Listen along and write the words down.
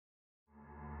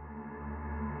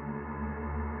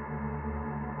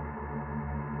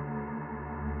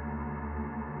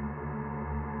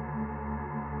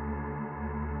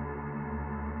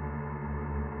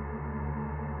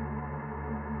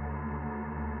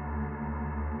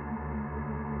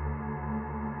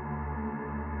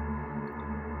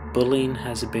Bullying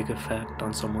has a big effect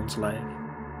on someone's life.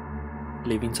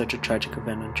 Leaving such a tragic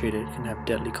event untreated can have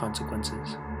deadly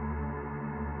consequences.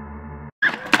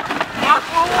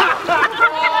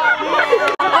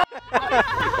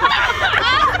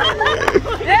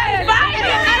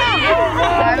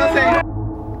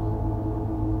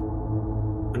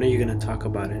 When are you going to talk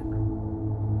about it?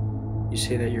 You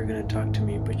say that you're going to talk to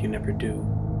me, but you never do.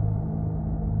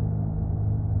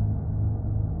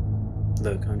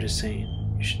 Look, I'm just saying,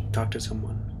 you should talk to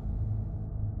someone.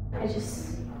 I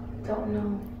just don't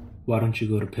know. Why don't you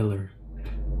go to Pillar?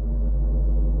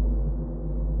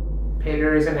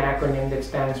 Pillar is an acronym that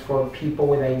stands for People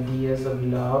with Ideas of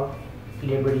Love,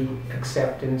 Liberty,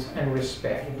 Acceptance, and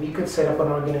Respect. We could set up an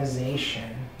organization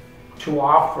to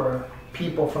offer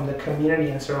people from the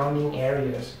community and surrounding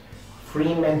areas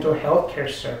free mental health care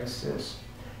services.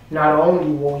 Not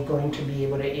only were we going to be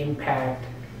able to impact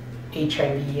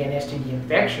HIV and STD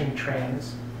infection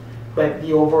trends, but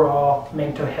the overall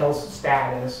mental health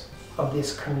status of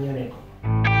this community.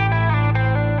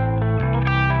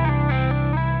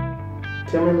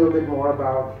 Tell me a little bit more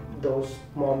about those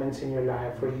moments in your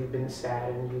life where you've been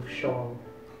sad and you've shown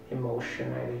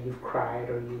emotion, either you've cried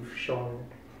or you've shown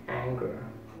anger.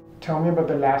 Tell me about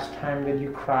the last time that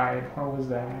you cried. When was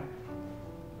that?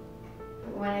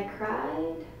 When I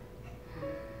cried,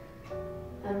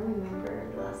 I don't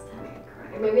remember the last time I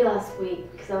cried. Maybe last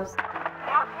week, because I was